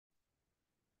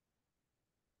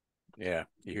Yeah.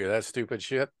 You hear that stupid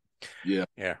shit? Yeah.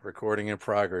 Yeah. Recording in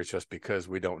progress just because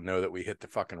we don't know that we hit the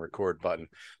fucking record button.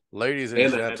 Ladies and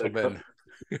And I had to, gentlemen.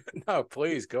 No,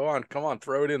 please go on. Come on,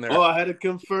 throw it in oh, there. I had to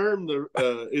confirm the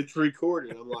it's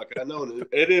recording. I'm like, I know. And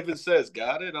it even says,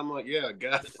 got it? I'm like, yeah, I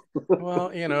got it.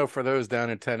 Well, for those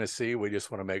down in Tennessee, we just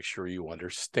want to make sure you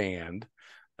understand.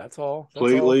 That's all. That's all.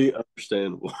 Completely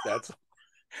understandable. That's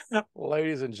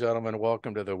Ladies and gentlemen,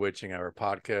 welcome to the Witching Hour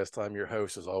podcast. I'm your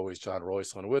host, as always, John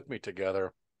Royceland. With me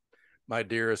together, my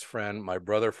dearest friend, my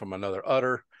brother from another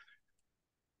udder,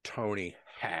 Tony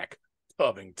Hack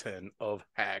Covington of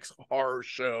Hack's Horror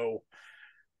Show,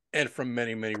 and from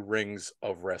many, many rings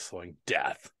of wrestling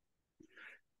death.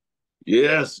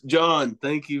 Yes, John,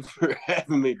 thank you for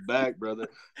having me back, brother.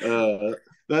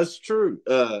 That's true.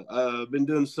 I've been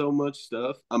doing so much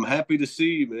stuff. I'm happy to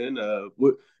see you, man.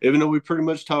 Even though we pretty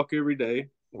much talk every day,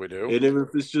 We do. and even if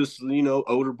it's just,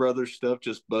 older brother stuff,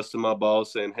 just busting my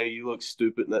balls saying, hey, you look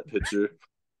stupid in that picture,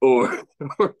 or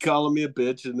or calling me a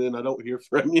bitch, and then I don't hear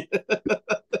from you.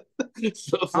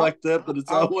 Stuff I'll, like that, but it's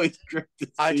I'll, always great to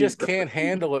I see you, just bro. can't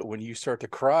handle it when you start to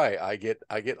cry. I get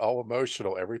all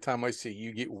emotional every time I see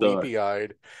you get Sorry. weepy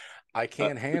eyed. I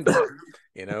can't handle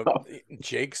it.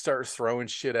 Jake starts throwing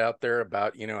shit out there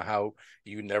about, how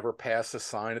you never pass a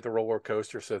sign at the roller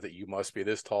coaster so that you must be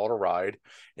this tall to ride.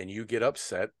 And you get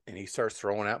upset and he starts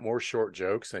throwing out more short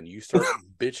jokes and you start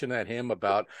bitching at him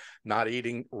about not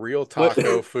eating real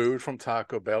taco food from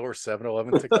Taco Bell or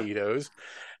 7-Eleven taquitos.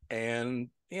 And,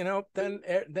 then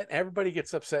everybody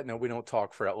gets upset. No, we don't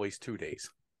talk for at least 2 days.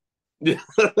 Yeah.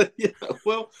 Yeah.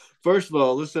 Well, first of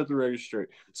all, let's set the record straight.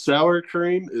 Sour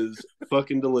cream is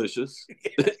fucking delicious.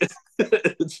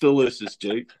 It's delicious,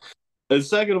 Jake. And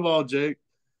second of all, Jake,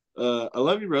 I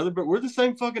love you, brother, but we're the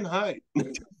same fucking height.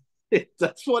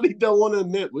 That's what he don't want to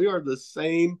admit. We are the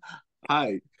same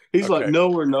height. He's like, Okay. no,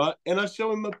 we're not. And I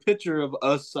show him a picture of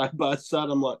us side by side.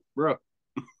 I'm like, bro.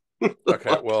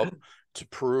 Okay. Well, to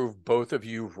prove both of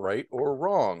you right or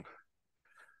wrong.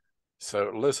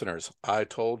 So, listeners, I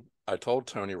told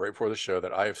Tony right before the show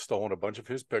that I have stolen a bunch of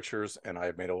his pictures and I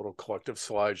have made a little collective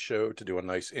slideshow to do a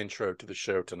nice intro to the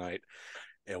show tonight.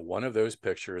 And one of those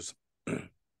pictures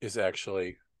is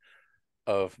actually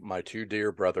of my two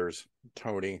dear brothers,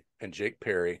 Tony and Jake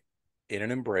Perry, in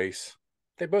an embrace.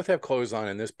 They both have clothes on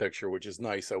in this picture, which is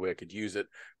nice. That way I could use it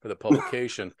for the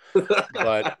publication.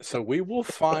 But so we will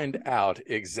find out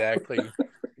exactly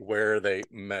where they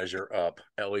measure up,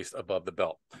 at least above the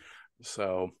belt.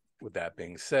 So with that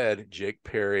being said, Jake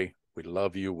Perry, we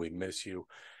love you. We miss you.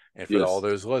 And for all Yes.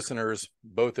 those listeners,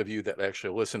 both of you that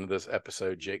actually listen to this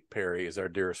episode, Jake Perry is our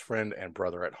dearest friend and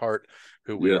brother at heart,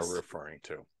 who we are Yes. referring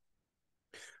to.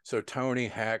 So Tony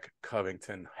Hack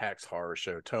Covington, Hack's Horror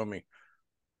Show. Tony,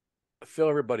 fill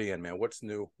everybody in, man. What's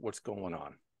new? What's going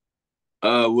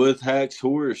on? With Hack's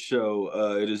Horror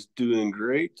Show, it is doing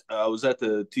great. I was at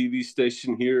the TV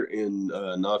station here in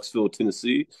Knoxville,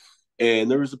 Tennessee, and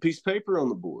there was a piece of paper on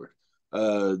the board.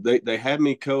 They had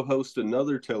me co-host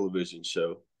another television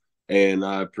show, and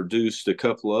I produced a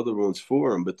couple other ones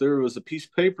for them. But there was a piece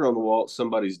of paper on the wall at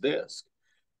somebody's desk,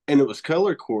 and it was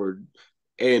color coded.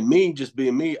 And me, just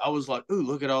being me, I was like, "Ooh,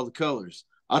 look at all the colors."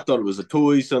 I thought it was a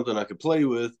toy, something I could play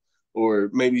with,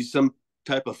 or maybe some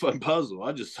type of fun puzzle.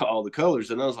 I just saw all the colors,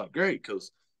 and I was like, "Great,"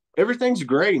 because everything's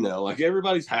gray now. Like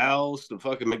everybody's house, the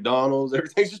fucking McDonald's,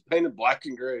 everything's just painted black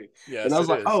and gray. And I Yes, was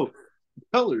it like, is. "Oh,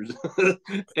 colors!"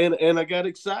 and I got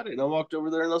excited. And I walked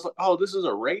over there, and I was like, "Oh, this is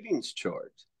a ratings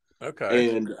chart."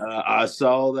 Okay. And I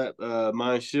saw that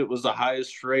my shit was the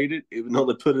highest rated, even though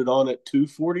they put it on at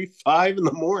 2:45 in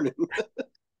the morning.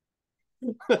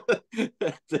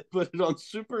 They put it on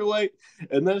super late,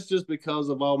 and that's just because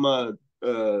of all my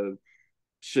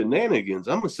shenanigans.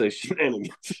 I'm gonna say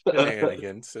shenanigans.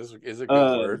 Shenanigans is a good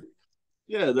uh, word.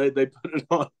 yeah, they put it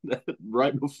on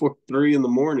right before 3 in the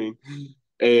morning,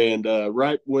 and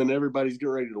right when everybody's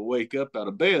getting ready to wake up out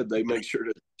of bed, they make sure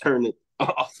to turn it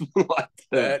off like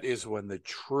that. That is when the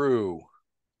true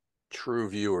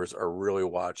viewers are really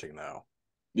watching now.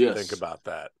 Think Yes, about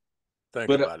that. Think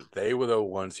but about it. They were the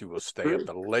ones who will stay up true.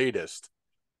 the latest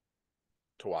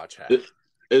to watch It Hack.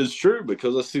 is true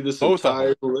because I see this Both of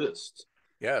entire them. list.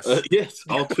 Yes. Yes,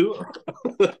 all two of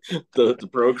them. The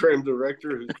program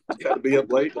director who's got to be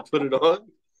up late to put it on,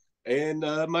 and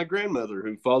my grandmother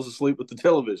who falls asleep with the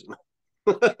television.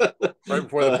 Right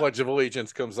before the Pledge of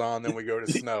Allegiance comes on, then we go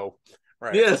to snow.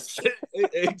 Right. Yes,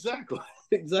 exactly,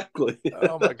 exactly.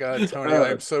 Oh my God, Tony, I Uh,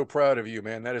 am so proud of you,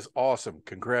 man. That is awesome.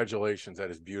 Congratulations.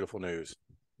 That is beautiful news.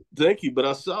 Thank you, but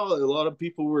I saw a lot of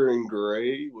people were in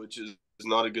gray, which is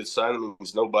not a good sign. It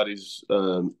means nobody's,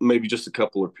 maybe just a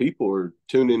couple of people are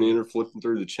tuning Mm-hmm. in or flipping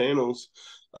through the channels.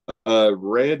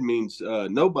 Red means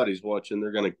nobody's watching.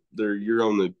 You're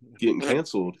on the getting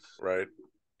canceled. Right.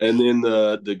 And then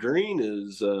the green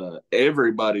is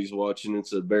everybody's watching.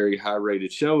 It's a very high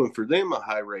rated show, and for them, a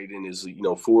high rating is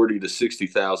 40 to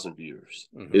 60,000 viewers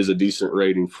Mm-hmm. is a decent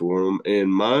rating for them.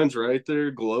 And mine's right there,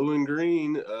 glowing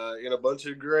green in a bunch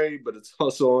of gray, but it's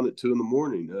also on at 2 in the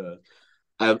morning.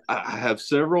 I have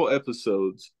several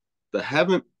episodes that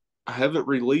I haven't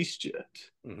released yet,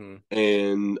 Mm-hmm.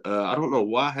 and I don't know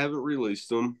why I haven't released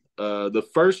them. The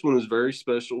first one is very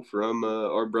special from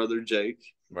our brother Jake.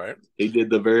 Right. He did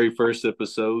the very first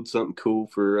episode, something cool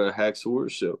for Hacks Horror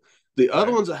Show. The other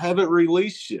Right. ones I haven't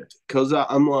released yet because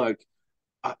I'm like,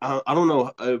 I don't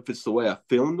know if it's the way I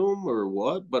filmed them or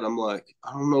what, but I'm like,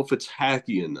 I don't know if it's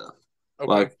hacky enough. Okay.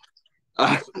 Like,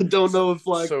 I don't know if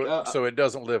So it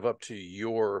doesn't live up to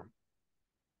your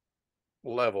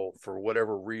level for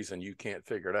whatever reason. You can't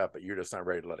figure it out, but you're just not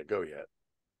ready to let it go yet.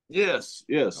 yes,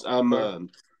 Okay.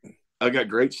 I got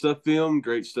great stuff filmed,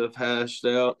 great stuff hashed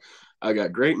out. I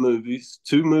got great movies,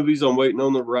 2 movies I'm waiting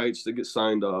on the rights to get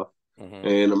signed off. Mm-hmm.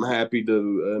 And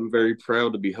I'm very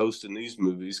proud to be hosting these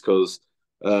movies because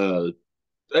uh,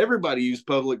 everybody use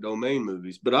public domain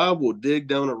movies, but I will dig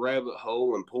down a rabbit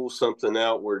hole and pull something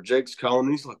out where Jake's calling.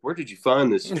 He's like, "Where did you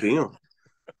find this film?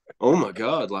 Oh my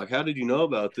God, like, how did you know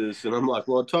about this?" And I'm like,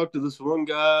 "Well, I talked to this one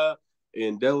guy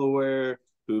in Delaware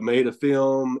who made a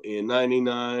film in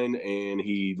 99 and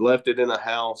he left it in a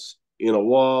house in a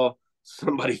wall.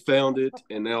 Somebody found it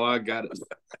and now I got it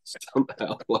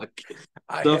somehow." Like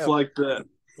I stuff have like that.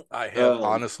 I have Um,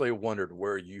 honestly wondered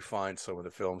where you find some of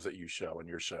the films that you show in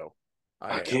your show. I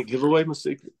I have. can't give away my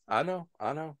secret. I know.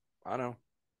 I know. I know.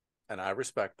 And I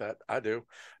respect that. I do.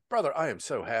 Brother, I am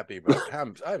so happy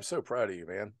about I'm so proud of you,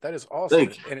 man. That is awesome.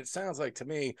 Thank you. And it sounds like to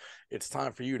me it's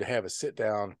time for you to have a sit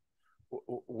down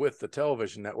with the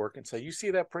television network and say, "You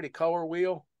see that pretty color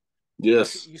wheel?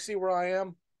 Yes. You see where I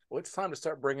am? Well, it's time to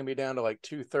start bringing me down to like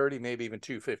 230, maybe even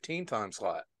 215 time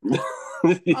slot."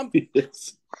 I'm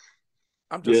yes.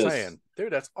 I'm just Yes. saying,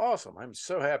 dude, that's awesome. I'm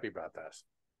so happy about this.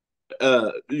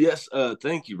 Yes.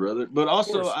 Thank you, brother. But Of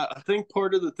also, course. I think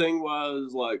part of the thing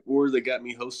was like where they got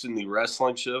me hosting the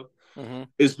wrestling show Mm-hmm.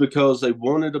 is because they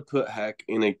wanted to put Hack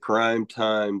in a prime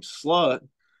time slot,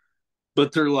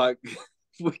 but they're like,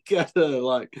 we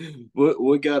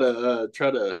we gotta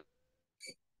try to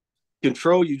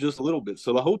control you just a little bit.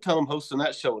 So the whole time I'm hosting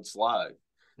that show, it's live.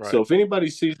 So Right. if anybody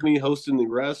sees me hosting the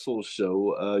wrestle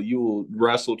show, you will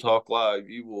wrestle talk live.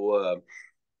 You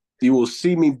will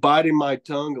see me biting my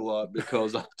tongue a lot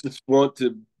because I just want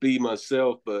to be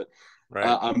myself. But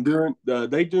Right. I'm doing.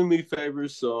 They do me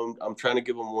favors, so I'm trying to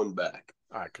give them one back.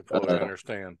 I completely Uh,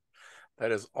 understand.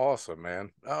 That is awesome,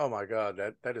 man. Oh my God,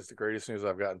 that is the greatest news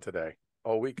I've gotten today.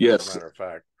 All weekend, as a yes, matter of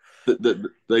fact.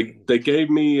 they gave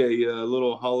me a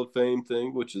little Hall of Fame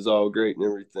thing, which is all great and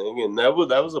everything, and that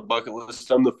was a bucket list.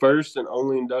 I'm the first and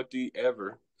only inductee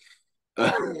ever.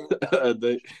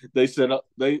 they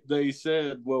they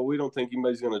said, well, we don't think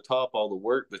anybody's going to top all the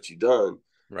work that you've done.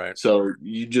 Right. So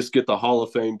you just get the Hall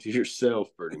of Fame to yourself,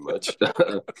 pretty much.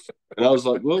 And I was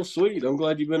like, well, sweet. I'm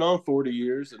glad you've been on 40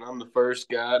 years and I'm the first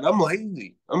guy. And I'm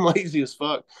lazy. I'm lazy as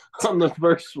fuck. I'm the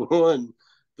first one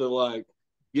to like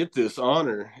get this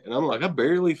honor. And I'm like, I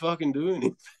barely fucking do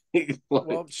anything. Well,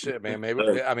 like, shit, man. Maybe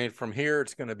uh, I mean, from here,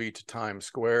 it's going to be to Times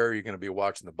Square. You're going to be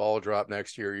watching the ball drop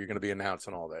next year. You're going to be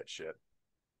announcing all that shit.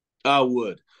 I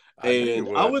would. I knew you And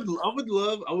would. I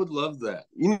would love that.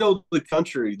 The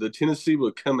country, the Tennessee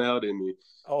would come out in me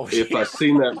Oh if yeah. I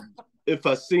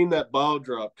seen that ball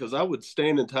drop, because I would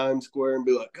stand in Times Square and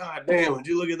be like, God damn, would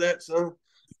you look at that, son?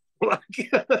 Like,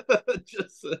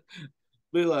 just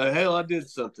be like, hell, I did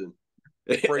something.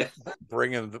 Bring,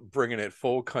 bringing it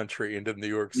full country into New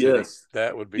York City. Yes,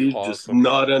 That would be you just awesome.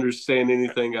 not understand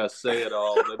anything I say at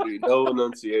all. There'd be no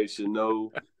enunciation,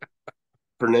 no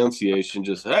pronunciation.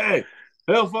 Just hey,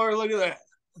 hellfire, look at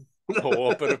Pull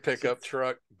up in a that. pickup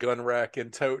truck, gun rack in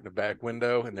tote in the back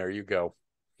window, and there you go.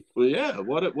 Well, yeah.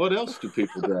 What else do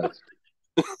people drive?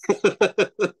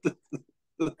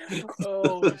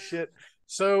 Holy shit.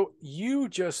 So you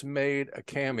just made a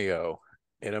cameo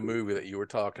in a movie that you were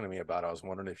talking to me about. I was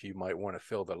wondering if you might want to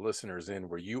fill the listeners in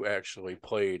where you actually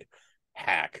played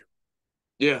Hack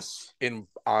Yes. in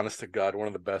honest to God, one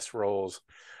of the best roles.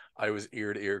 I was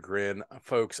ear to ear grin.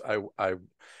 Folks, I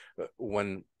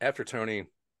when after Tony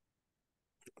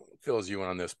fills you in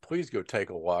on this, please go take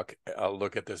a look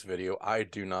at this video. I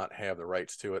do not have the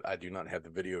rights to it. I do not have the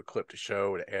video clip to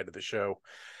show to add to the show.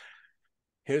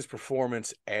 His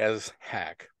performance as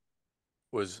Hack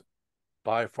was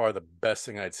by far the best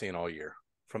thing I'd seen all year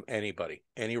from anybody,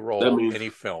 any That role, means any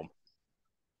film.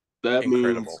 That means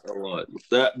Incredible. a lot.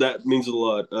 That means a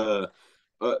lot.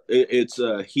 It's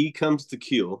He Comes to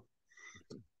Kill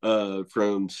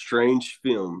from Strange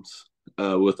Films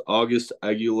with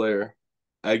Aguilar.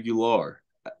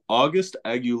 August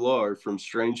Aguilar from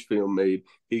Strange Film made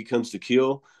He Comes to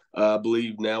Kill. I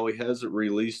believe now he has it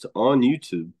released on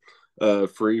YouTube,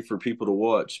 free for people to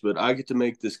watch. But I get to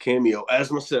make this cameo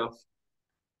as myself,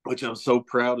 which I'm so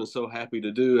proud and so happy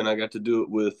to do. And I got to do it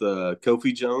with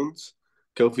Kofi Jones.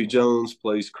 Kofi Mm-hmm. Jones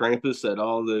plays Krampus at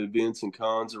all the events and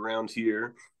cons around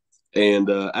here, and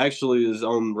actually is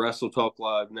on Wrestle Talk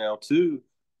Live now too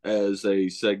as a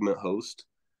segment host.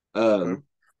 Okay.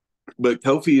 But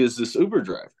Kofi is this Uber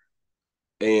driver,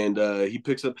 and he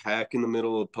picks up Hack in the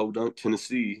middle of Podunk,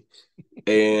 Tennessee.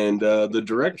 And the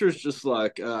director's just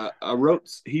like,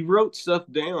 he wrote stuff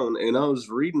down, and I was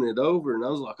reading it over, and I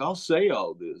was like, I'll say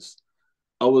all this.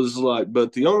 I was like,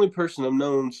 but the only person I've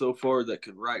known so far that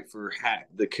could write for Hack,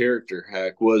 the character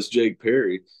Hack, was Jake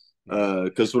Perry. Mm-hmm.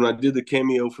 Because when I did the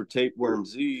cameo for Tapeworm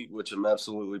Z, which I'm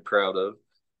absolutely proud of,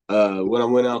 when I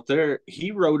went out there, he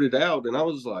wrote it out, and I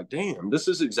was like, damn, this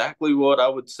is exactly what I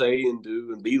would say and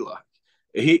do and be like.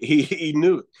 He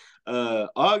knew it.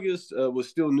 August was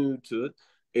still new to it,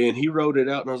 and he wrote it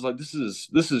out, and I was like, this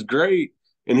is great.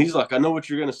 And he's like, I know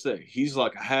what you're gonna say. He's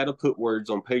like, I had to put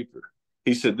words on paper.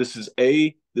 He said, this is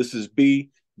A, this is B,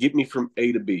 get me from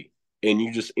A to B. And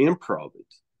you just improv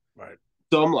it. Right.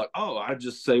 So I'm like, oh, I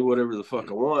just say whatever the fuck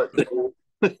I want.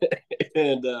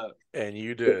 and And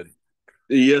you did.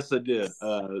 yes, I did.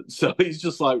 So he's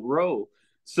just like, roll.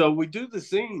 So we do the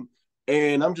scene,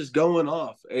 and I'm just going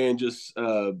off and just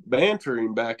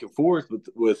bantering back and forth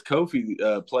with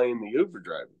Kofi playing the Uber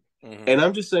driver. Mm-hmm. And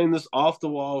I'm just saying this off the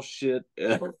wall shit,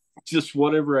 just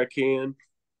whatever I can.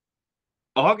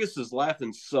 August is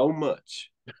laughing so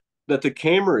much that the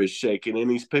camera is shaking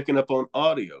and he's picking up on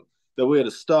audio that we had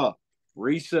to stop,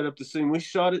 reset up the scene. We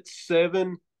shot it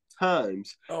 7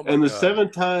 times. Oh my And the God.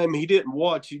 seventh time he didn't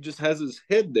watch, he just has his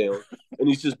head down and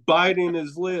he's just biting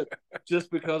his lip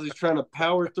just because he's trying to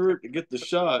power through it to get the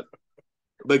shot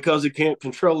because he can't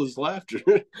control his laughter.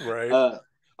 Right. uh,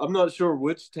 I'm not sure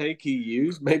which take he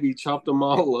used. Maybe he chopped them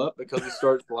all up because he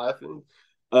starts laughing.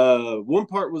 One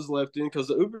part was left in because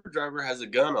the Uber driver has a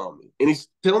gun on me, and he's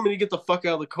telling me to get the fuck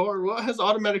out of the car. Well, it has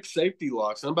automatic safety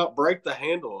locks, and I'm about to break the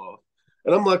handle off,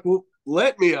 and I'm like, "Well,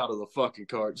 let me out of the fucking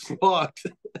car. It's locked."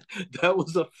 That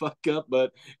was a fuck up,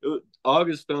 but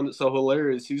August found it so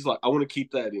hilarious. He's like, "I want to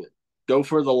keep that in. Go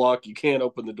for the lock. You can't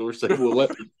open the door. Say, well,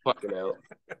 let me fucking out."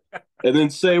 And then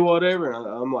say whatever.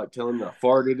 I'm like telling him I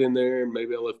farted in there and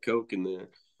maybe I left Coke in there.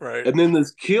 Right. And then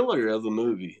this killer of the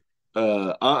movie,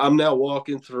 I'm now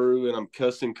walking through and I'm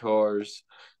cussing cars,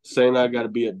 saying I got to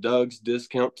be at Doug's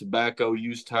Discount Tobacco,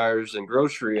 Used Tires, and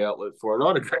Grocery Outlet for an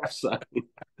autograph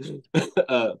signing.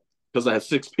 Because I had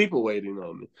 6 people waiting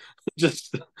on me.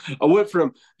 Just I went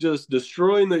from just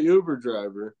destroying the Uber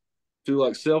driver to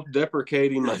like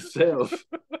self-deprecating myself.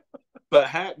 But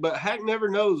Hack never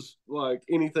knows like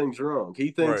anything's wrong.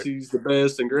 He thinks Right. he's the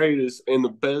best and greatest and the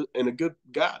best and a good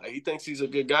guy. He thinks he's a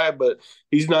good guy, but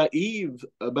he's naive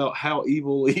about how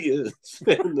evil he is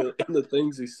and the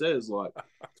things he says. Like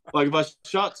if I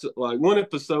shot like one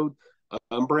episode,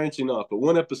 I'm branching off, but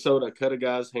one episode I cut a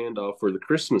guy's hand off for the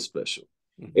Christmas special,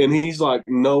 Mm-hmm. and he's like,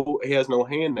 no, he has no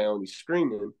hand now, and he's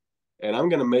screaming, and I'm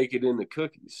gonna make it into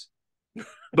cookies.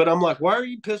 But I'm like, why are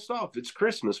you pissed off? It's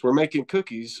Christmas. We're making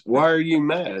cookies. Why are you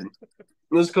mad? And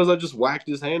it's because I just whacked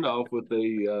his hand off with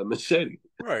a machete.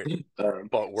 Right.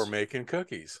 But we're making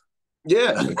cookies.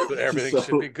 Yeah. So everything So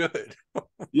should be good.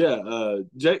 yeah,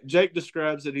 Jake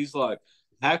describes it. He's like,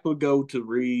 Hack would go to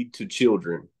read to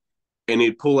children, and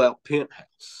he'd pull out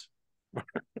Penthouse,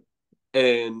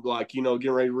 and like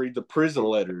getting ready to read the prison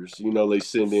letters they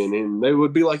send in, and they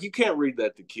would be like, you can't read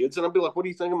that to kids. And I'd be like, what do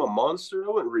you think, I'm a monster?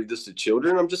 I wouldn't read this to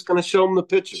children. I'm just going to show them the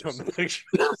Show 'em pictures.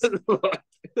 the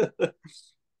pictures.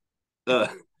 uh,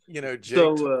 Jake.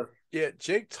 so Yeah,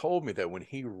 Jake told me that when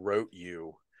he wrote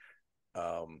you,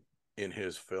 in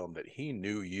his film, that he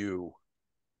knew you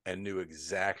and knew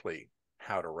exactly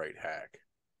how to write Hack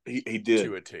he did.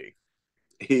 to a T.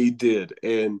 He did.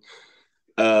 And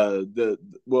the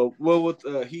well with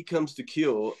He Comes to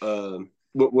Kill,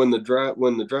 when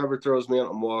the driver throws me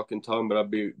out, I'm walking, talking about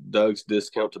I'd be Doug's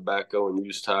Discount Tobacco and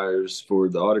Used Tires for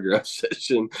the autograph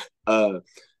session.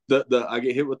 The I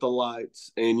get hit with the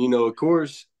lights, and of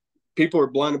course people are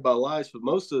blinded by lights, but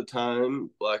most of the time,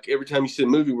 like every time you see a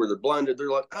movie where they're blinded, they're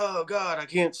like, oh God, I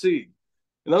can't see.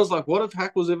 And I was like, what if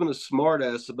Hack was even a smart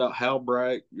ass about how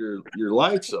bright your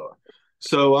lights are?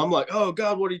 So I'm like, oh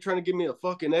God, what are you trying to give me, a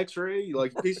fucking X-ray? You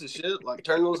like, piece of shit? Like,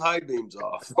 turn those high beams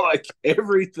off. Like,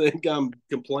 everything I'm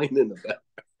complaining about.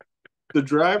 The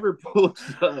driver pulls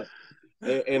up,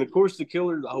 and of course the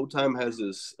killer the whole time has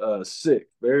this sick,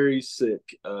 very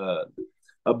sick, I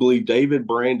believe David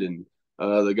Brandon,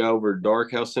 the guy over at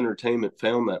Dark House Entertainment,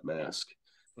 found that mask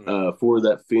for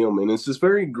that film, and it's this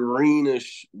very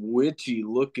greenish, witchy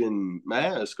looking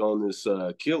mask on this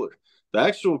killer. The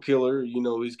actual killer,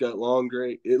 he's got long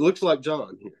gray. It looks like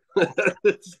John here.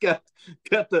 It's got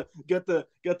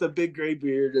the big gray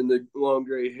beard and the long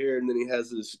gray hair, and then he has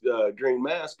this green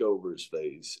mask over his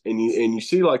face, and you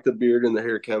see like the beard and the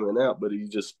hair coming out, but he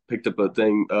just picked up a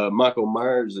thing, Michael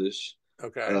Myers ish.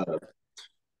 Okay. Uh,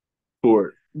 for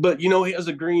it. But he has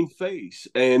a green face,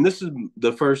 and this is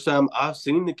the first time I've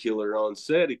seen the killer on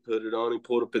set. He put it on. He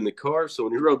pulled up in the car. So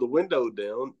when he rolled the window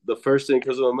down, the first thing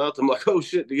comes out of my mouth. I'm like, "Oh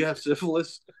shit, do you have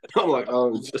syphilis?" I'm like,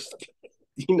 "Oh, just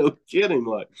kidding."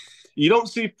 Like, you don't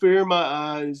see fear in my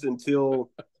eyes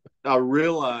until I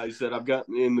realize that I've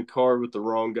gotten in the car with the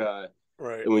wrong guy.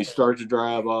 Right. And we start to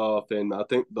drive off, and I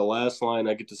think the last line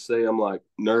I get to say, I'm like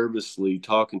nervously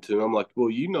talking to him. I'm like, "Well,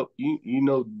 you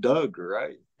know Doug,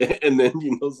 right?" And then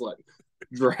it's like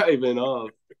driving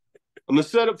off. I'm gonna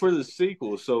set up for the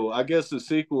sequel, so I guess the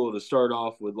sequel to start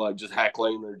off with like just Hack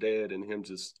laying there dead and him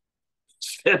just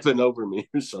stepping over me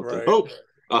or something. Right.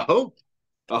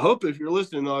 I hope if you're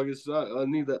listening, August, I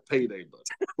need that payday,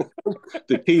 but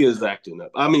the key is acting up.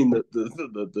 I mean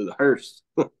the hearse.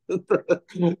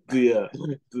 Yeah.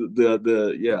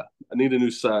 I need a new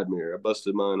side mirror. I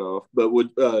busted mine off. But with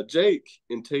Jake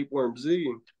in Tapeworm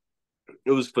Z,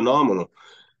 it was phenomenal.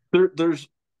 There's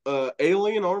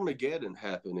alien Armageddon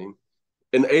happening,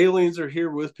 and aliens are here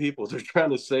with people. They're trying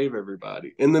to save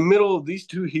everybody in the middle of these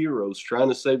two heroes trying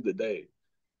to save the day.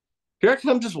 Here I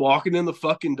come, just walking in the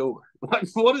fucking door. Like,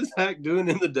 what is Hack doing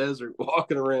in the desert,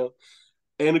 walking around?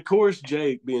 And of course,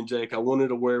 Jake, being Jake, I wanted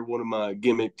to wear one of my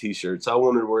gimmick T-shirts. I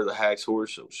wanted to wear the Hack's Horror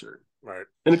Show shirt. Right.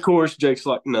 And of course, Jake's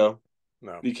like, no,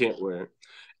 No. you can't wear it.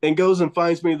 And goes and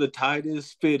finds me the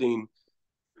tightest fitting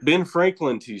Ben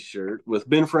Franklin T-shirt with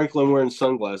Ben Franklin wearing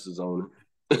sunglasses on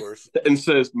Of course. it, and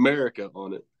says America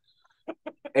on it.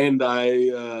 And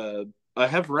I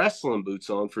have wrestling boots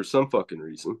on for some fucking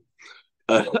reason,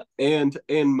 and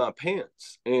my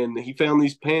pants. And he found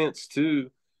these pants too,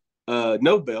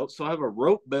 no belt, so I have a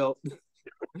rope belt,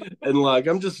 and like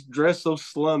I'm just dressed so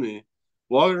slummy,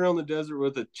 walking around the desert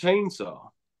with a chainsaw.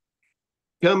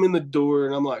 Come in the door,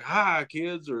 and I'm like, "Hi,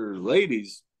 kids or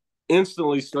ladies."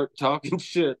 Instantly start talking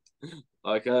shit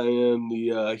like I am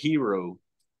the hero,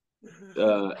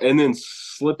 and then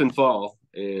slip and fall.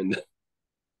 And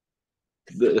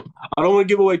I don't want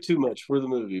to give away too much for the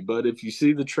movie, but if you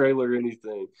see the trailer or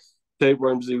anything,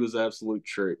 Tapeworm Z was absolute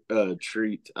treat.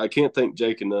 I can't thank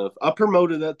Jake enough. I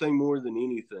promoted that thing more than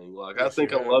anything. Like, Yes, I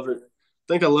think I love it. I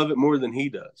think I love it more than he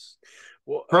does.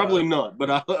 Well, probably not, but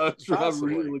I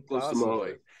really close to my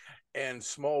heart. And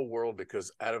small world,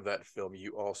 because out of that film,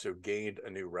 you also gained a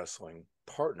new wrestling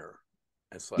partner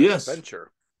and slash yes.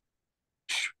 venture.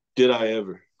 Did I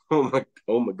ever? Oh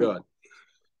my God.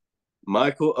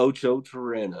 Michael Ocho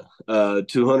Tirana,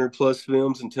 200 plus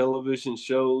films and television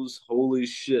shows. Holy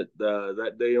shit.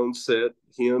 That day on set,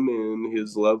 him and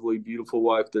his lovely, beautiful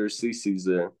wife there, Cece's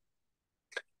there.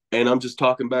 And I'm just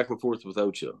talking back and forth with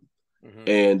Ocho. Mm-hmm.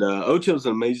 And Ocho's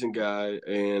an amazing guy,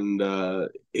 and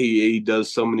he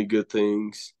does so many good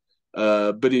things.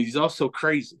 But he's also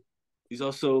crazy. He's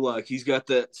also like, he's got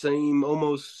that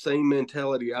almost same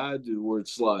mentality I do, where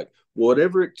it's like,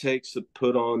 whatever it takes to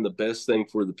put on the best thing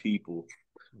for the people.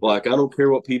 Like, I don't care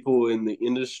what people in the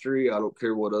industry, I don't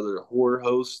care what other horror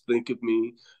hosts think of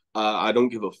me. I don't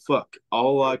give a fuck.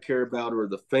 All I care about are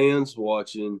the fans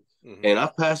watching, mm-hmm. and I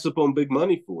pass up on big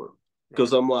money for them.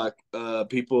 Because I'm like,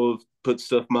 people have put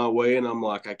stuff my way, and I'm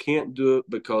like, I can't do it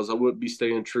because I wouldn't be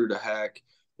staying true to Hack,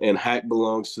 and Hack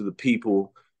belongs to the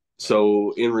people.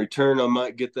 So in return, I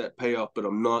might get that payoff, but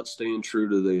I'm not staying true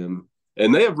to them.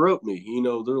 And they have wrote me,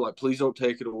 they're like, please don't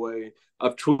take it away.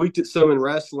 I've tweaked it some in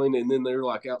wrestling, and then they're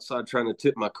like outside trying to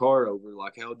tip my car over,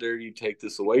 like, how dare you take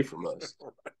this away from us?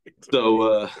 Right.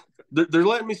 So they're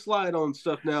letting me slide on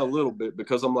stuff now a little bit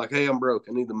because I'm like, hey, I'm broke.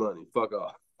 I need the money. Fuck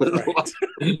off. Right.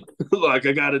 Like,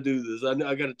 I got to do this. I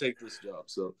got to take this job.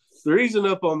 So they're easing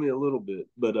up on me a little bit.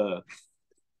 But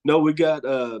no, we got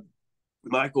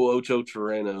Michael Ocho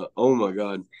Tirana. Oh my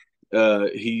God.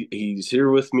 He's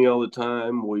here with me all the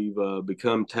time. We've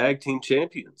become tag team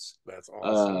champions. That's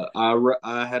awesome.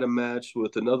 I had a match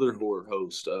with another horror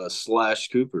host, Slash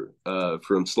Cooper,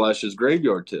 from Slash's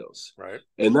Graveyard Tales. Right.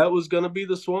 And that was going to be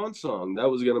the swan song. That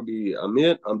was going to be,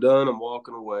 I'm done. I'm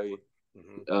walking away.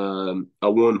 Mm-hmm. I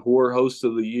won Horror Host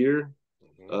of the Year.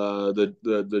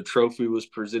 Mm-hmm. The trophy was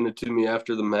presented to me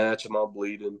after the match. I'm all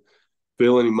bleeding,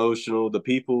 feeling emotional. The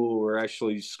people were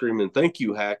actually screaming, "Thank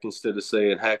you, Hack," instead of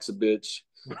saying "Hack's a bitch."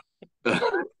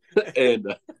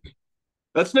 And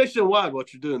that's nationwide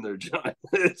what you're doing there, John.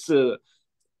 It's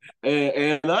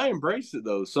and I embrace it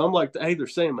though. So I'm like, hey, they're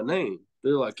saying my name.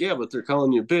 They're like, yeah, but they're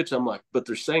calling you a bitch. I'm like, but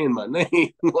they're saying my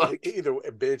name. Like, Either way,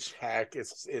 bitch, hack,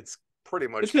 it's pretty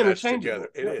much it's matched together.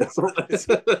 interchangeable. It is.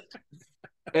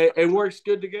 It's And works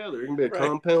good together. It can be a right.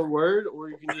 compound word, or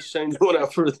you can just change one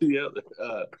out for the other.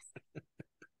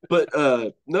 But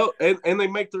no, and they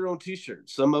make their own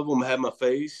T-shirts. Some of them have my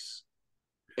face,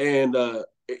 and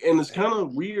it's kind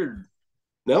of weird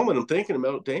now when I'm thinking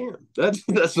about it. Damn,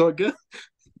 that's not good.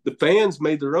 The fans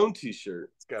made their own T-shirt.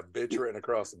 It's got bitch written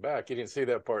across the back. You didn't see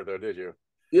that part though, did you?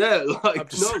 Yeah, I'm like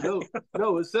just no, saying. no,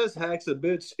 no. It says "Hacks a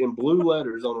bitch" in blue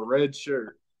letters on a red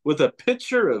shirt with a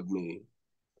picture of me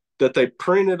that they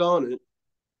printed on it,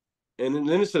 and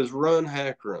then it says "Run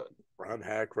Hack Run." Run,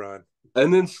 hack, run.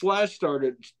 And then Slash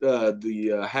started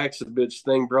the Hacks a bitch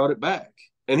thing, brought it back,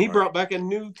 and he Right. brought back a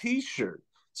new T-shirt.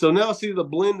 So now I see the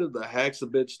blend of the Hacks a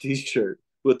bitch T-shirt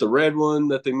with the red one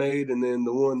that they made, and then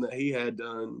the one that he had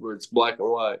done where it's black and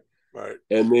white. Right.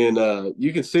 And then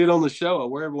you can see it on the show.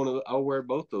 I'll wear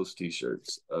both those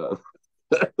T-shirts.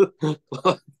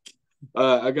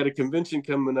 I got a convention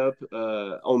coming up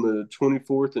on the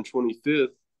 24th and 25th,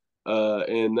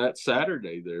 and that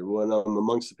Saturday there when I'm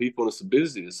amongst the people and it's the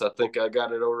busiest. I think I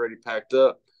got it already packed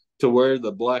up to wear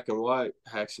the black and white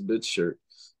Hacks a Bitch shirt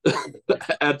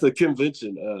at the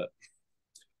convention.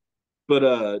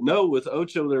 But no, with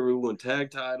Ocho there we won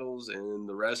tag titles and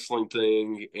the wrestling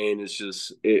thing, and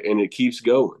it keeps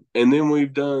going. And then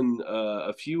we've done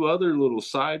a few other little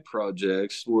side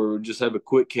projects where we just have a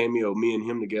quick cameo, me and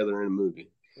him together in a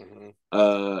movie.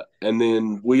 Mm-hmm. And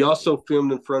then we also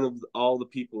filmed in front of all the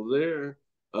people there.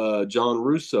 John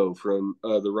Russo from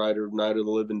the writer of Night of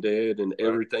the Living Dead and Right.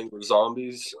 Everything with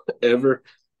Zombies Mm-hmm. Ever.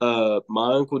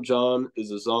 My Uncle John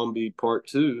is a zombie part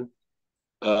two.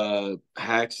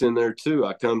 Hacks in there too.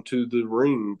 I come to the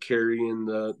ring carrying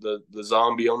the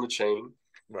zombie on the chain.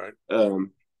 Right. And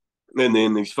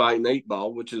then he's fighting 8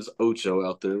 Ball, which is Ocho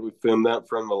out there. We filmed that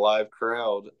from a live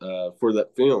crowd for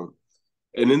that film.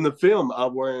 And in the film,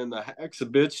 I'm wearing the Hacks a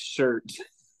Bitch shirt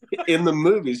in the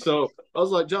movie. So I was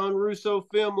like, John Russo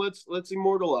film, let's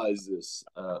immortalize this.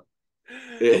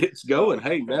 It's going. Oh,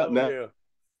 Hey, now hell now yeah.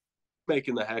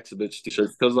 making the Hacks a Bitch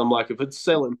t-shirts because I'm like, if it's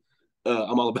selling,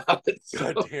 I'm all about it.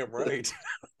 So, Goddamn right.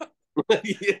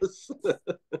 yes.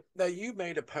 Now you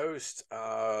made a post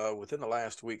within the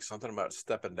last week, something about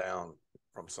stepping down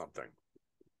from something.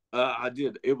 I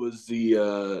did. It was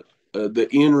the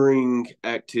in ring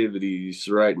activities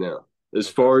right now. As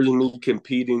Okay. far as me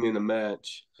competing in a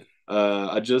match,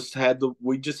 we just had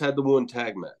the one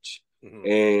tag match, Mm-hmm.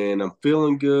 and I'm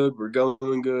feeling good. We're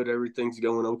going good. Everything's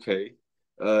going okay,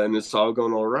 and it's all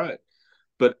going all right.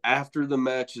 But after the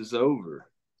match is over,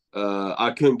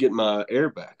 I couldn't get my air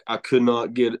back. I could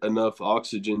not get enough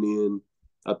oxygen in.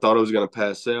 I thought I was going to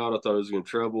pass out. I thought I was going to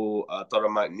trouble. I thought I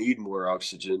might need more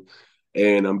oxygen.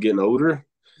 And I'm getting older.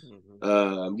 Mm-hmm.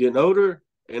 I'm getting older,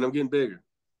 and I'm getting bigger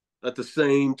at the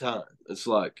same time. It's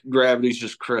like gravity's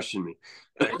just crushing me.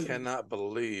 I cannot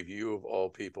believe you of all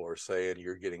people are saying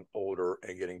you're getting older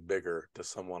and getting bigger to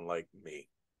someone like me.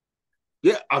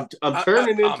 Yeah, I'm I,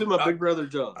 turning into my I, big brother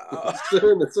John. uh,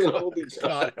 God, John.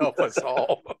 God help us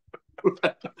all.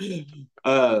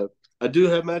 uh, I do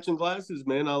have matching glasses,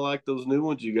 man. I like those new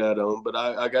ones you got on, but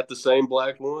I got the same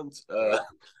black ones, Right.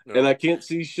 and No. I can't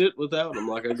see shit without them.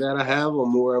 Like I gotta have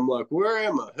them. Where I'm like, where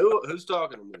am I? Who's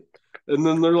talking to me? And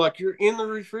then they're like, you're in the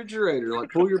refrigerator.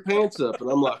 Like, pull your pants up, and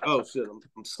I'm like, oh shit,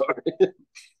 I'm sorry.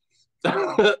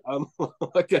 I'm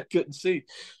like I couldn't see.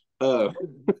 Uh,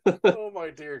 Oh my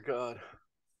dear God.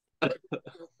 I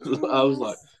was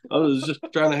like, I was just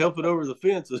trying to help it over the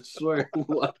fence. I swear,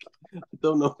 like, I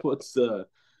don't know what's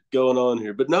going on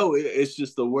here, but no, it's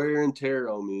just the wear and tear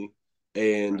on me.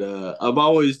 And Right. I've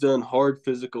always done hard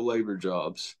physical labor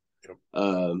jobs. Yep.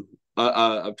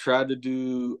 I've tried to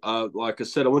do, like I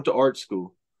said, I went to art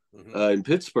school Mm-hmm. in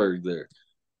Pittsburgh there,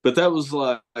 but that was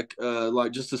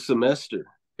like just a semester,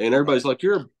 and Right. everybody's like,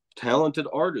 "You're a talented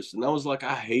artist," and I was like,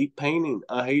 "I hate painting,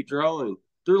 I hate drawing."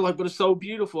 They're like, "But it's so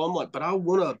beautiful." I'm like, "But I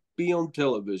want to be on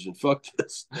television. Fuck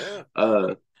this." Yeah.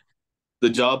 Uh, the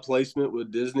job placement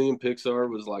with Disney and Pixar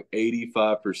was like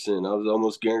 85%. I was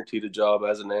almost guaranteed a job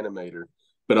as an animator,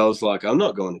 but I was like, "I'm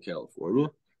not going to California.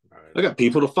 Right. I got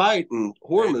people to fight and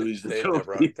horror movies to They'd show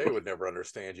never people." they would never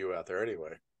understand you out there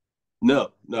anyway.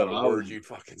 No, Not no, a I word was you'd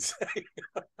fucking say.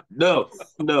 no,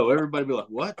 no. Everybody be like,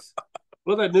 "What?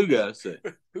 What that new guy say?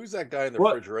 Who's that guy in the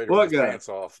What? refrigerator with What his guy? pants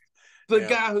off? The Yeah,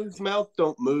 guy whose mouth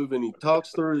don't move and he talks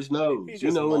through his he nose, just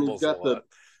and he's mumbles a got the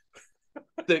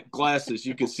lot. thick glasses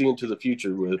you can see into the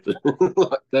future with,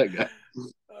 like that guy."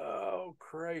 Oh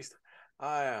Christ.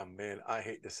 Man, I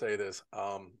hate to say this.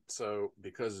 So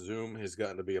because Zoom has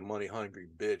gotten to be a money hungry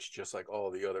bitch, just like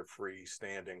all the other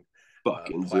freestanding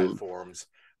Fucking Zoom. platforms.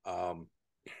 Um,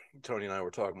 Tony and I were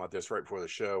talking about this right before the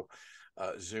show.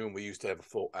 Zoom, we used to have a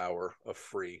full hour of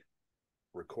free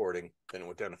recording, then it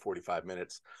went down to 45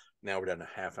 minutes. Now we're down to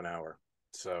half an hour.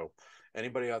 So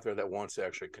anybody out there that wants to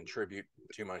actually contribute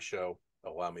to my show,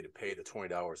 allow me to pay the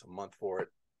 $20 a month for it,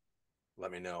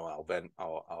 let me know.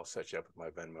 I'll set you up with my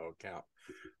Venmo account.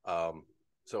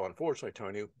 So unfortunately,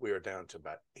 Tony, we are down to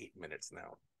about 8 minutes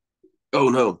now. Oh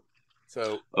no.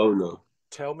 So Oh no.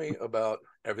 tell me about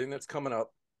everything that's coming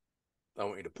up. I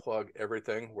want you to plug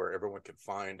everything where everyone can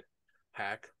find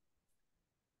Hack,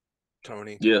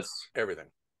 Tony, Yes. everything.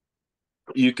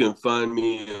 You can find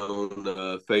me on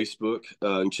Facebook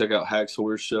and check out Hack's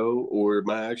Horror Show, or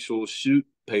my actual shoot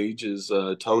page is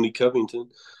Tony Covington,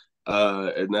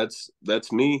 and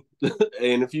that's me.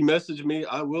 And if you message me,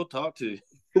 I will talk to you.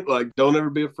 Like, don't ever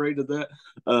be afraid of that.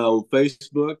 On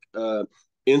Facebook,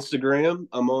 Instagram,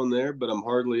 I'm on there, but I'm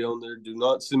hardly on there. Do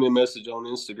not send me a message on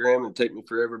Instagram and take me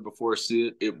forever before I see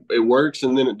it. It works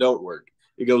and then it don't work.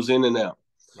 It goes in and out.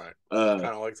 Right. Uh,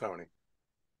 Kind of like Tony.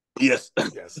 yes,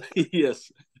 Yes.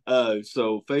 yes.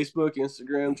 So Facebook,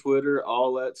 Instagram, Twitter,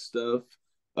 all that stuff.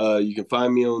 You can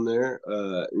find me on there.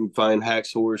 You can find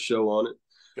Hacks Horror Show on it.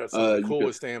 Got some of the You can,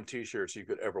 coolest damn t-shirts you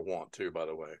could ever want too, by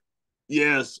the way.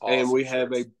 yes, and Awesome we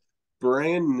have a shirts.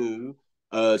 brand new.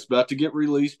 It's about to get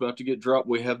released, about to get dropped.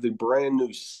 We have the brand new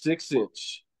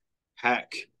 6-inch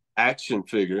Hack action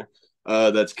figure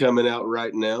that's coming out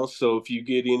right now. So if you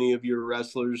get any of your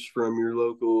wrestlers from your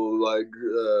local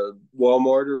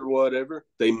Walmart or whatever,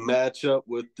 they match up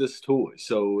with this toy.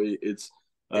 So It's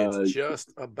uh,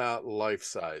 just about life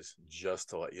size, just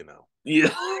to let you know.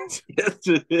 yeah, yes,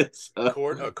 it is.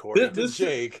 According to This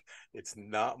Jake, it's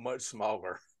not much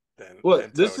smaller what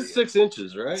than this Tony is is. 6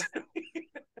 inches, right?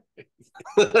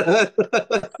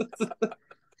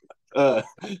 uh,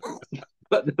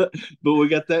 but we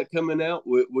got that coming out.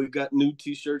 We got new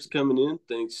T-shirts coming in.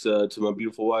 Thanks to my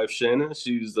beautiful wife Shanna.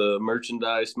 She's the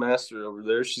merchandise master over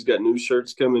there. She's got new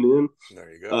shirts coming in.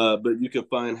 There you go. But you can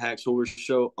find Hacks Horror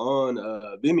Show on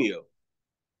Vimeo.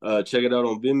 Check it out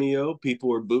on Vimeo.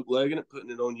 People are bootlegging it,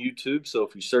 putting it on YouTube. So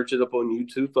if you search it up on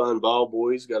YouTube, find Vile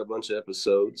Boys. Got a bunch of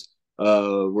episodes.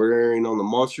 We're airing on the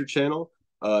Monster Channel,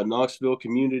 Knoxville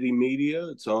Community Media.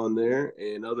 It's on there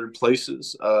and other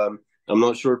places. I'm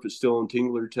not sure if it's still on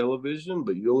Tingler Television,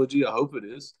 but Eulogy, I hope it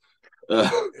is.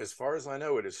 As far as I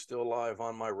know, it is still live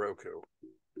on my Roku.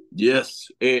 Yes,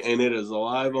 and it So is there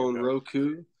live you on go.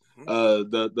 Roku. Mm-hmm.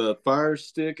 The Fire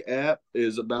Stick app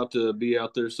is about to be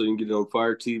out there, so you can get it on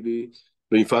Fire TV.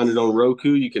 But you find it on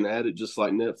Roku. You can add it just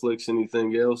like Netflix,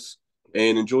 anything else,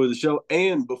 and enjoy the show.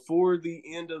 And before the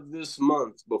end of this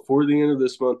month,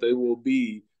 they will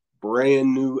be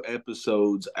brand new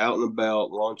episodes out and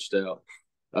about, launched out.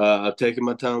 I've taken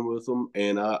my time with them,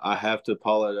 and I have to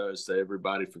apologize to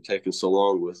everybody for taking so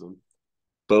long with them.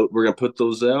 But we're going to put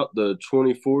those out the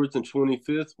 24th and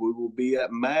 25th. We will be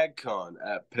at MagCon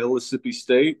at Pellissippi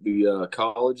State, the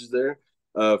college there.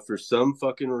 For some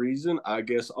fucking reason, I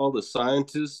guess all the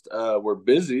scientists were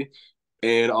busy,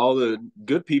 and all the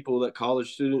good people that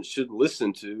college students should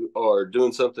listen to are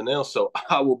doing something else. So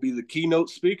I will be the keynote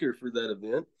speaker for that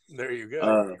event. There you go.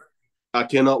 Uh, I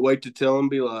cannot wait to tell them,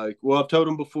 be like, well, I've told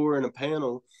them before in a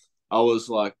panel, I was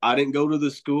like, I didn't go to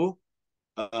the school.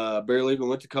 Barely even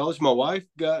went to college. My wife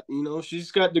got,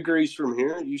 she's got degrees from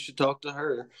here. You should talk to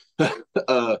her.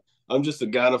 uh, I'm just a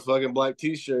guy in a fucking black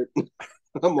t-shirt.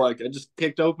 I'm like, I just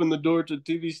kicked open the door to the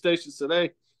TV station, said,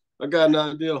 hey, I got an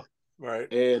idea. Right.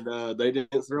 And they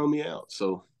didn't throw me out.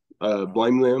 So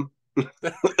blame them.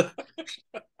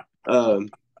 um,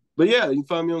 but yeah, you can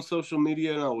find me on social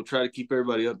media, and I will try to keep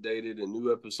everybody updated and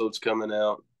new episodes coming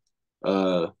out.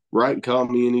 Write and call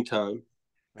me anytime.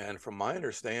 And from my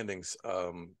understandings,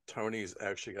 Tony's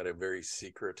actually got a very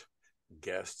secret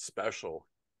special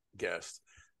guest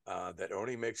that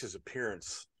only makes his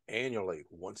appearance annually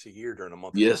once a year during the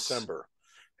month of Yes. December,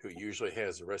 who usually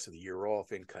has the rest of the year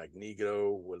off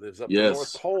incognito, who lives up the North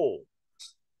Yes. Pole,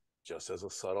 just as a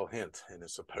subtle hint, and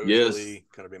is Yes. supposedly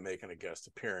going to be making a guest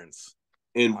appearance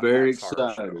And on very Hack's Horror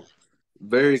Show. excited.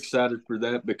 Very Yes. excited for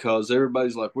that because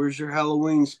everybody's like, where's your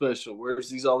Halloween special?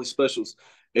 Where's all these specials?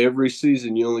 Every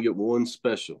season, you only get one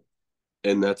special.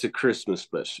 and that's a Christmas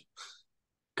special.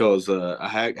 Because a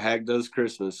hack does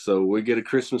Christmas, so we get a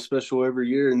Christmas special every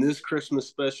year, and this Christmas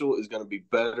special is going to be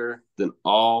better than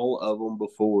all of them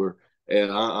before.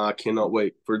 And I cannot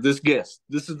wait for this guest.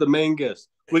 This is the main guest.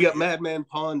 We got Madman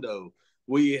Pondo.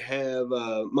 We have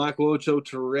Michael Ocho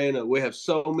Tirana. We have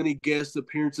so many guest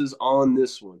appearances on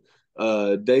this one.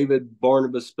 David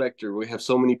Barnabas Spector. We have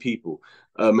so many people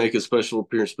make a special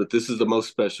appearance, but this is the most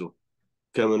special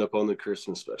coming up on the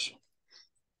Christmas special.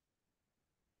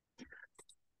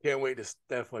 Can't wait to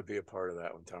definitely be a part of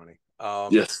that one, Tony.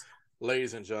 Yes.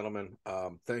 Ladies and gentlemen,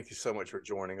 thank you so much for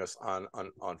joining us on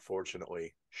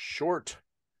unfortunately short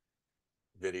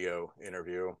video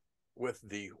interview with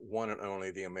the one and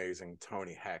only, the amazing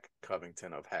Tony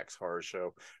Covington of Hack's Horror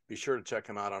Show. Be sure to check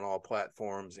him out on all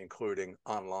platforms, including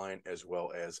online as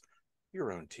well as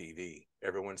your own TV.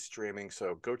 Everyone's streaming,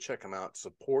 so go check him out.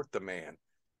 Support the man.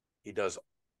 He does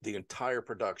the entire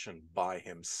production by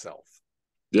himself.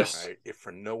 Yes. Right? If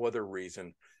for no other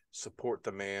reason, support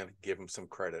the man, give him some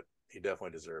credit. He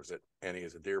definitely deserves it. And he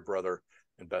is a dear brother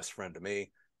and best friend to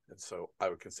me. And so I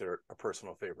would consider it a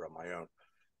personal favor of my own.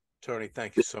 Tony,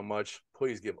 thank you so much.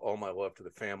 Please give all my love to the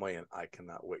family, and I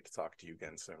cannot wait to talk to you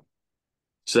again soon.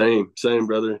 Same,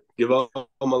 brother. Give all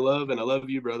my love, and I love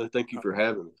you, brother. Thank you for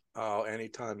having me. Oh,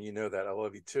 anytime. You know that. I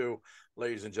love you too.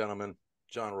 Ladies and gentlemen,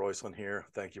 John Royceland here.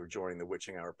 Thank you for joining the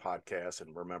Witching Hour podcast.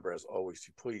 And remember, as always,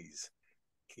 to please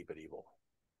keep it evil.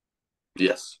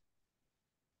 Yes.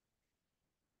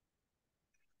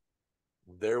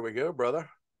 There we go, brother.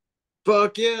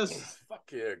 Fuck yes.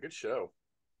 Fuck yeah. Good show.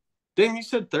 Damn, you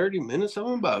said 30 minutes? I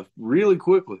went by really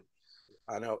quickly.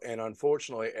 I know. And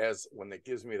unfortunately, when it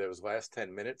gives me those last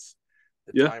 10 minutes,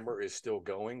 the timer is still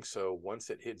going. So once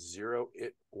it hits 0,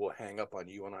 it will hang up on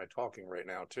you and I talking right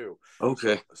now, too.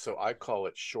 Okay. So I call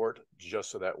it short just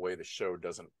so that way the show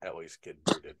doesn't at least get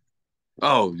booted.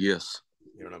 Oh, yes.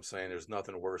 You know what I'm saying? There's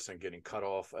nothing worse than getting cut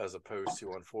off, as opposed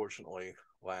to, unfortunately,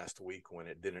 last week when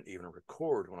it didn't even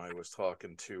record, when I was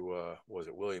talking to, was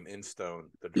it William Instone,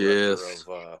 the director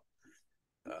of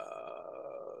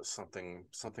something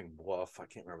Bluff. I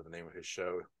can't remember the name of his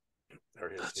show or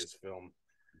his film.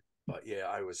 But yeah,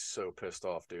 I was so pissed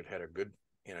off, dude. Had a good,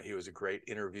 he was a great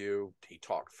interview. He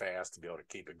talked fast to be able to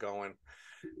keep it going.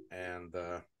 And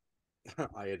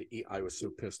I was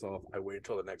so pissed off. I waited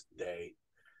till the next day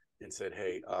and said,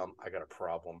 hey, I got a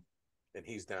problem. And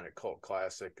he's down at Cult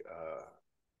Classic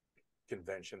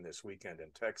convention this weekend in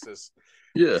Texas.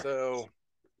 Yeah. So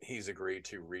he's agreed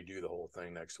to redo the whole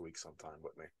thing next week sometime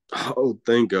with me. Oh,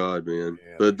 thank God, man.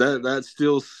 Yeah, but that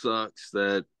still sucks.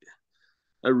 That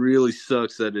really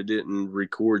sucks that it didn't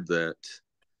record that.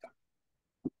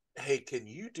 Hey, can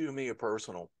you do me a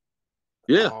personal?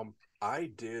 Yeah. I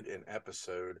did an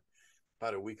episode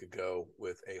about a week ago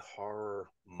with a horror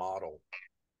model.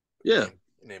 Yeah.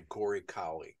 Named Corey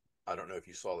Colley. I don't know if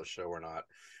you saw the show or not.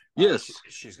 Yes.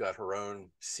 She's got her own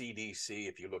CDC.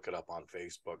 If you look it up on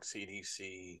Facebook,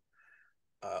 CDC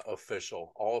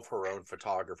official, all of her own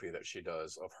photography that she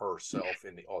does of herself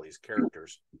in all these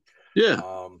characters. Yeah.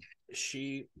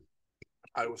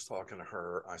 I was talking to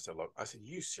her. I said, look,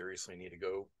 you seriously need to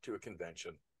go to a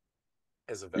convention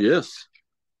as a veteran. Yes.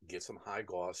 Get some high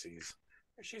glossies.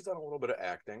 And she's done a little bit of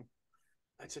acting.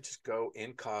 I said, just go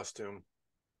in costume,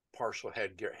 partial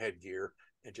headgear,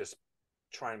 and just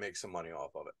try and make some money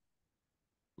off of it.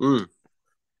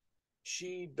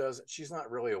 She's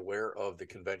not really aware of the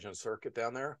convention circuit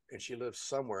down there, and she lives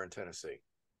somewhere in Tennessee.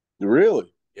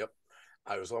 Really? Yep.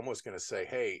 I was almost going to say,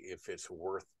 hey, if it's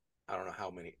worth, I don't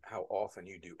know how often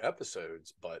you do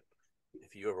episodes, but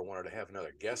if you ever wanted to have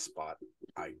another guest spot,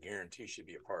 I guarantee she'd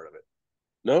be a part of it.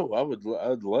 No,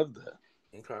 I'd love that.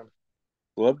 Okay.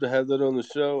 Love to have that on the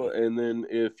show. And then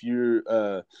if you're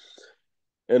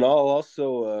and I'll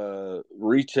also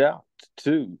reach out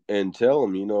too and tell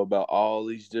them, about all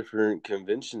these different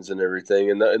conventions and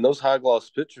everything, and those high gloss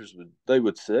pictures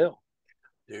would sell.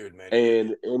 Dude, man.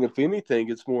 And if anything,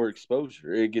 it's more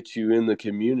exposure. It gets you in the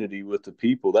community with the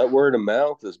people. That word of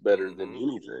mouth is better than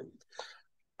anything.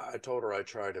 I told her I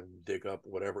tried to dig up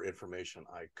whatever information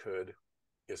I could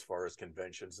as far as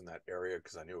conventions in that area,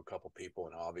 because I knew a couple people,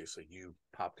 and obviously you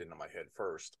popped into my head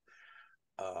first.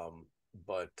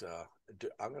 But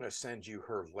I'm going to send you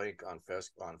her link on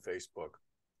Facebook.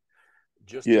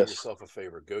 Just do yourself a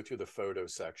favor. Go to the photo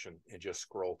section and just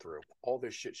scroll through all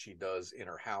this shit she does in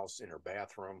her house, in her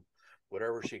bathroom,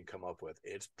 whatever she can come up with.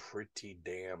 It's pretty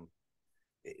damn,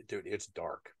 dude, it's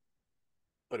dark.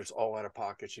 But it's all out of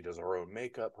pocket. She does her own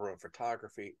makeup, her own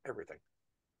photography, everything.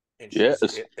 And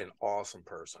she's an awesome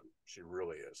person. She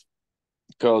really is.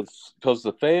 Because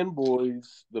the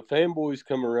fanboys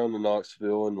come around to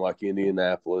Knoxville and like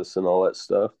Indianapolis and all that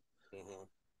stuff. Hmm.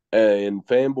 And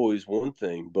fanboys one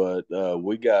thing, but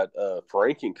we got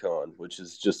FrankieCon, which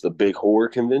is just a big horror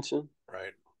convention.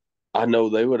 Right. I know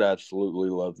they would absolutely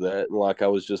love that. And like I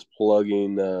was just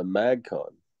plugging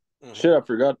MagCon. Shit,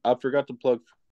 Hmm. I forgot to plug